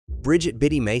Bridget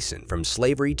Biddy Mason, from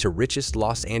slavery to richest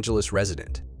Los Angeles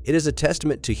resident. It is a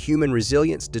testament to human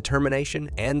resilience, determination,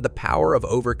 and the power of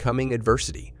overcoming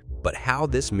adversity. But how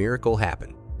this miracle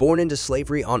happened? Born into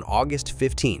slavery on August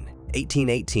 15,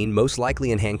 1818, most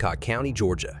likely in Hancock County,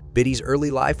 Georgia, Biddy's early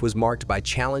life was marked by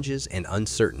challenges and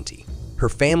uncertainty. Her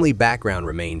family background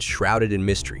remains shrouded in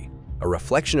mystery, a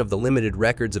reflection of the limited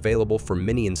records available for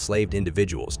many enslaved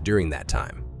individuals during that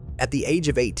time. At the age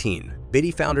of 18,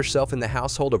 Biddy found herself in the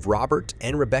household of Robert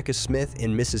and Rebecca Smith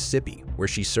in Mississippi, where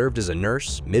she served as a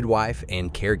nurse, midwife,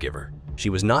 and caregiver. She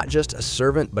was not just a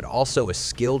servant, but also a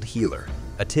skilled healer,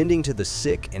 attending to the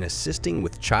sick and assisting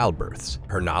with childbirths.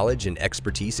 Her knowledge and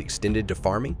expertise extended to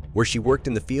farming, where she worked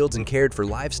in the fields and cared for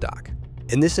livestock.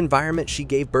 In this environment, she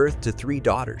gave birth to 3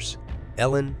 daughters,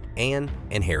 Ellen, Anne,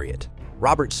 and Harriet.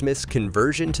 Robert Smith's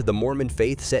conversion to the Mormon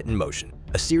faith set in motion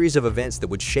a series of events that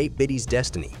would shape Biddy's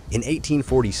destiny. In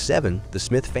 1847, the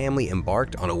Smith family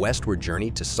embarked on a westward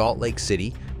journey to Salt Lake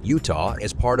City, Utah,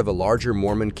 as part of a larger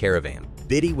Mormon caravan.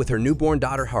 Biddy, with her newborn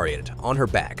daughter Harriet on her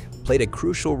back, played a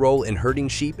crucial role in herding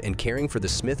sheep and caring for the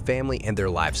Smith family and their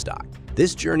livestock.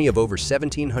 This journey of over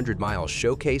 1,700 miles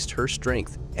showcased her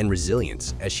strength and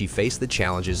resilience as she faced the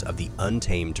challenges of the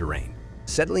untamed terrain.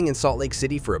 Settling in Salt Lake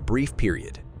City for a brief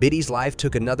period, Biddy's life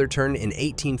took another turn in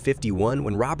 1851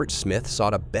 when Robert Smith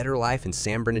sought a better life in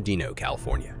San Bernardino,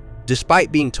 California.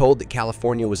 Despite being told that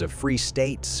California was a free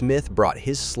state, Smith brought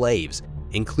his slaves,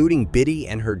 including Biddy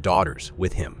and her daughters,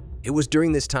 with him. It was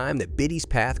during this time that Biddy's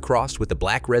path crossed with the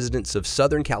black residents of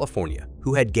Southern California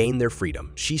who had gained their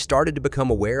freedom. She started to become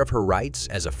aware of her rights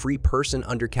as a free person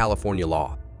under California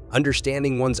law.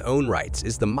 Understanding one's own rights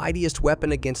is the mightiest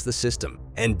weapon against the system,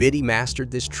 and Biddy mastered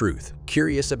this truth,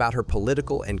 curious about her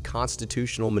political and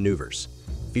constitutional maneuvers.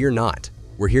 Fear not,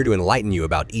 we're here to enlighten you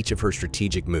about each of her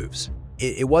strategic moves.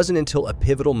 It wasn't until a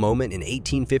pivotal moment in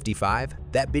 1855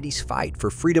 that Biddy's fight for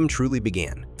freedom truly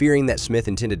began. Fearing that Smith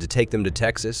intended to take them to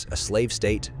Texas, a slave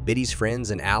state, Biddy's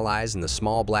friends and allies in the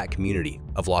small black community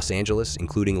of Los Angeles,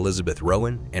 including Elizabeth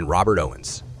Rowan and Robert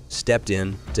Owens, stepped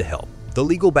in to help. The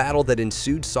legal battle that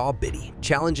ensued saw Biddy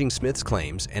challenging Smith's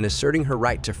claims and asserting her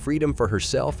right to freedom for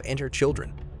herself and her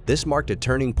children. This marked a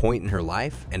turning point in her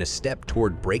life and a step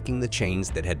toward breaking the chains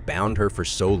that had bound her for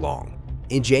so long.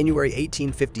 In January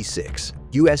 1856,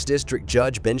 U.S. District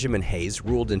Judge Benjamin Hayes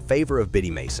ruled in favor of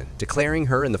Biddy Mason, declaring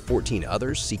her and the 14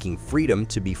 others seeking freedom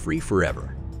to be free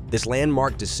forever. This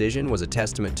landmark decision was a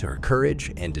testament to her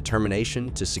courage and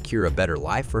determination to secure a better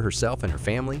life for herself and her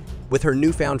family. With her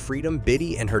newfound freedom,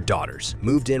 Biddy and her daughters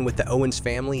moved in with the Owens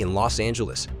family in Los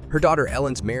Angeles. Her daughter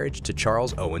Ellen's marriage to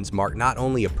Charles Owens marked not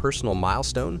only a personal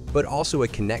milestone, but also a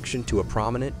connection to a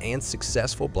prominent and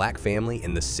successful black family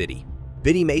in the city.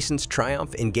 Biddy Mason's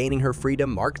triumph in gaining her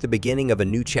freedom marked the beginning of a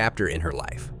new chapter in her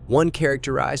life, one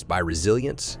characterized by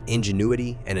resilience,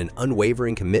 ingenuity, and an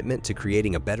unwavering commitment to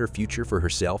creating a better future for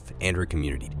herself and her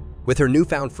community. With her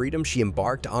newfound freedom, she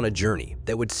embarked on a journey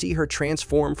that would see her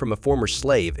transform from a former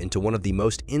slave into one of the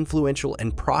most influential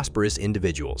and prosperous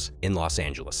individuals in Los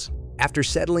Angeles. After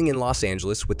settling in Los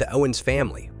Angeles with the Owens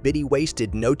family, Biddy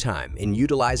wasted no time in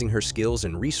utilizing her skills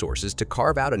and resources to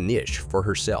carve out a niche for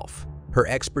herself. Her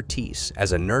expertise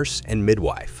as a nurse and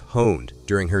midwife, honed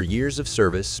during her years of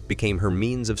service, became her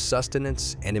means of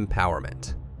sustenance and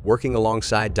empowerment. Working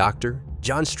alongside Dr.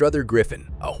 John Struther Griffin,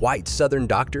 a white Southern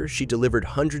doctor, she delivered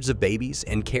hundreds of babies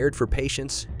and cared for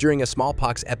patients during a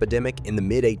smallpox epidemic in the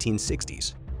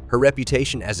mid-1860s. Her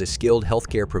reputation as a skilled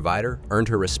healthcare provider earned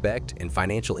her respect and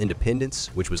financial independence,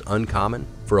 which was uncommon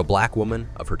for a black woman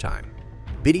of her time.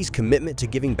 Biddy's commitment to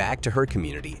giving back to her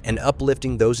community and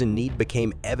uplifting those in need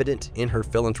became evident in her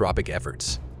philanthropic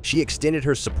efforts. She extended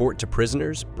her support to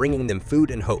prisoners, bringing them food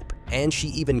and hope, and she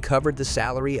even covered the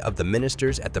salary of the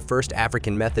ministers at the First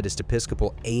African Methodist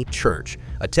Episcopal Church,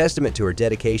 a testament to her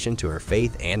dedication to her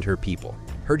faith and her people.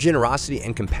 Her generosity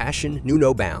and compassion knew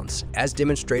no bounds, as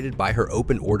demonstrated by her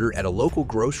open order at a local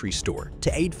grocery store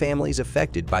to aid families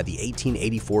affected by the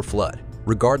 1884 flood,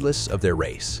 regardless of their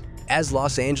race. As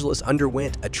Los Angeles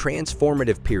underwent a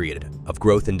transformative period of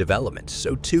growth and development,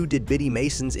 so too did Biddy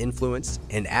Mason's influence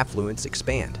and affluence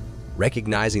expand.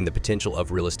 Recognizing the potential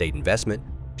of real estate investment,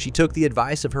 she took the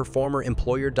advice of her former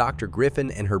employer Dr.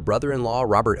 Griffin and her brother-in-law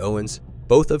Robert Owens,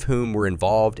 both of whom were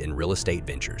involved in real estate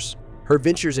ventures. Her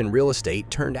ventures in real estate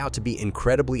turned out to be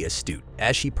incredibly astute,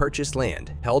 as she purchased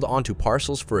land, held onto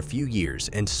parcels for a few years,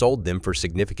 and sold them for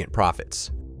significant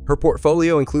profits. Her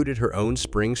portfolio included her own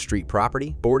Spring Street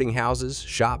property, boarding houses,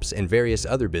 shops, and various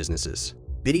other businesses.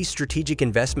 Biddy's strategic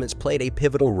investments played a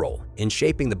pivotal role in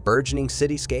shaping the burgeoning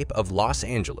cityscape of Los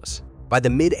Angeles. By the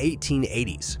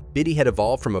mid-1880s, Biddy had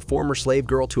evolved from a former slave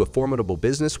girl to a formidable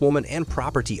businesswoman and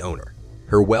property owner.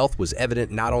 Her wealth was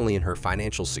evident not only in her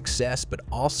financial success, but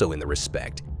also in the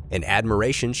respect and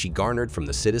admiration she garnered from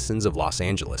the citizens of Los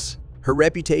Angeles. Her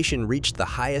reputation reached the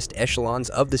highest echelons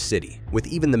of the city, with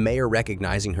even the mayor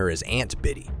recognizing her as Aunt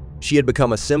Biddy. She had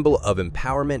become a symbol of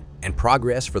empowerment and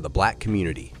progress for the Black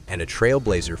community and a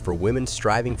trailblazer for women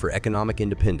striving for economic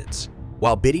independence.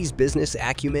 While Biddy's business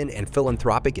acumen and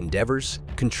philanthropic endeavors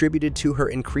contributed to her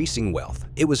increasing wealth,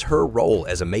 it was her role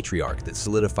as a matriarch that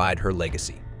solidified her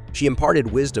legacy. She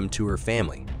imparted wisdom to her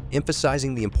family,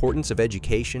 emphasizing the importance of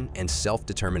education and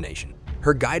self-determination.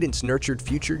 Her guidance nurtured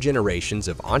future generations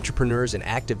of entrepreneurs and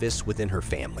activists within her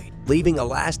family, leaving a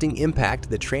lasting impact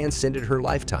that transcended her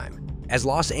lifetime. As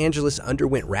Los Angeles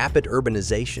underwent rapid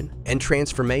urbanization and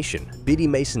transformation, Biddy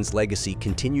Mason's legacy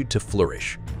continued to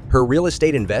flourish. Her real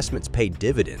estate investments paid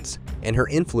dividends, and her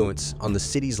influence on the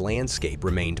city's landscape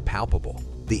remained palpable.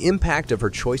 The impact of her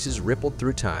choices rippled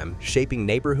through time, shaping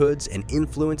neighborhoods and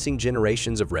influencing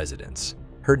generations of residents.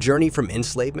 Her journey from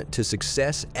enslavement to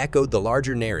success echoed the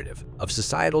larger narrative of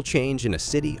societal change in a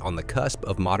city on the cusp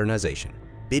of modernization.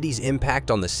 Biddy's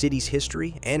impact on the city's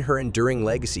history and her enduring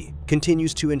legacy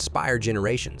continues to inspire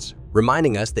generations,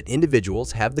 reminding us that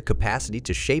individuals have the capacity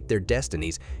to shape their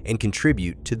destinies and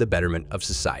contribute to the betterment of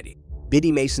society.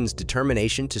 Biddy Mason's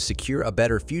determination to secure a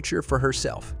better future for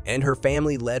herself and her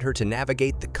family led her to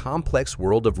navigate the complex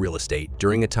world of real estate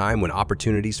during a time when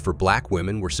opportunities for Black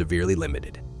women were severely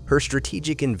limited. Her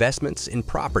strategic investments in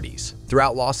properties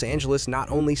throughout Los Angeles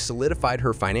not only solidified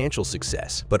her financial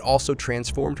success, but also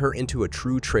transformed her into a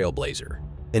true trailblazer.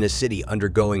 In a city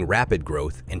undergoing rapid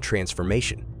growth and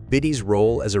transformation, Biddy's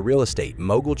role as a real estate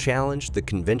mogul challenged the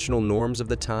conventional norms of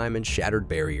the time and shattered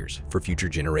barriers for future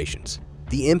generations.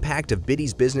 The impact of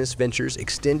Biddy's business ventures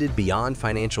extended beyond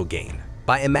financial gain.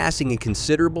 By amassing a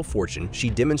considerable fortune, she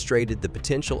demonstrated the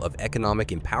potential of economic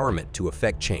empowerment to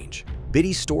affect change.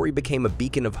 Biddy's story became a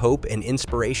beacon of hope and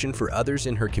inspiration for others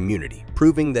in her community,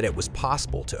 proving that it was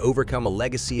possible to overcome a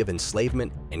legacy of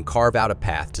enslavement and carve out a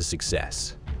path to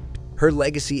success. Her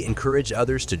legacy encouraged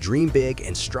others to dream big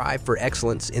and strive for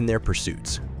excellence in their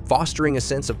pursuits, fostering a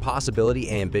sense of possibility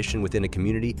and ambition within a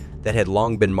community that had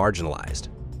long been marginalized.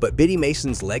 But Biddy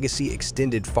Mason's legacy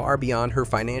extended far beyond her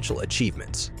financial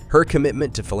achievements. Her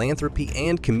commitment to philanthropy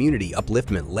and community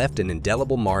upliftment left an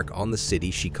indelible mark on the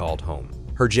city she called home.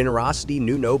 Her generosity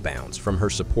knew no bounds, from her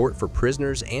support for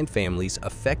prisoners and families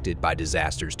affected by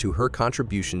disasters to her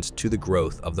contributions to the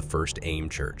growth of the First AIM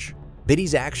Church.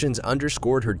 Biddy's actions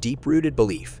underscored her deep-rooted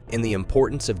belief in the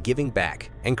importance of giving back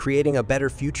and creating a better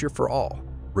future for all,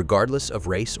 regardless of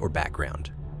race or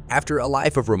background. After a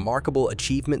life of remarkable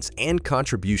achievements and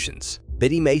contributions,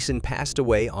 Biddy Mason passed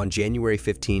away on January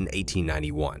 15,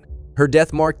 1891. Her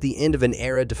death marked the end of an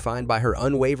era defined by her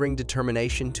unwavering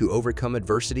determination to overcome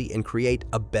adversity and create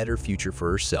a better future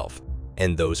for herself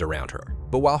and those around her.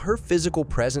 But while her physical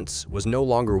presence was no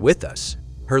longer with us,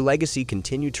 her legacy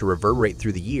continued to reverberate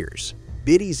through the years.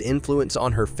 Biddy's influence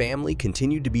on her family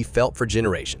continued to be felt for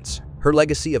generations. Her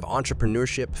legacy of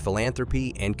entrepreneurship,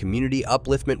 philanthropy, and community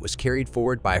upliftment was carried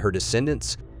forward by her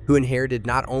descendants, who inherited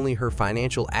not only her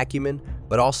financial acumen,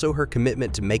 but also her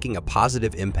commitment to making a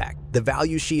positive impact. The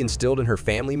values she instilled in her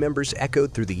family members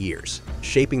echoed through the years,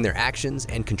 shaping their actions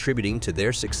and contributing to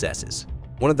their successes.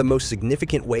 One of the most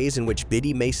significant ways in which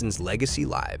Biddy Mason's legacy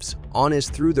lives on is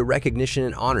through the recognition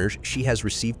and honors she has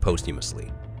received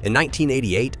posthumously. In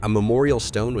 1988, a memorial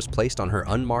stone was placed on her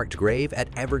unmarked grave at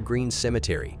Evergreen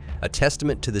Cemetery, a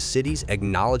testament to the city's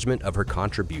acknowledgement of her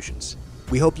contributions.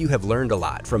 We hope you have learned a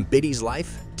lot from Biddy's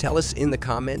life. Tell us in the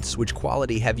comments which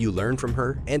quality have you learned from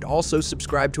her, and also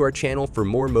subscribe to our channel for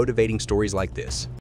more motivating stories like this.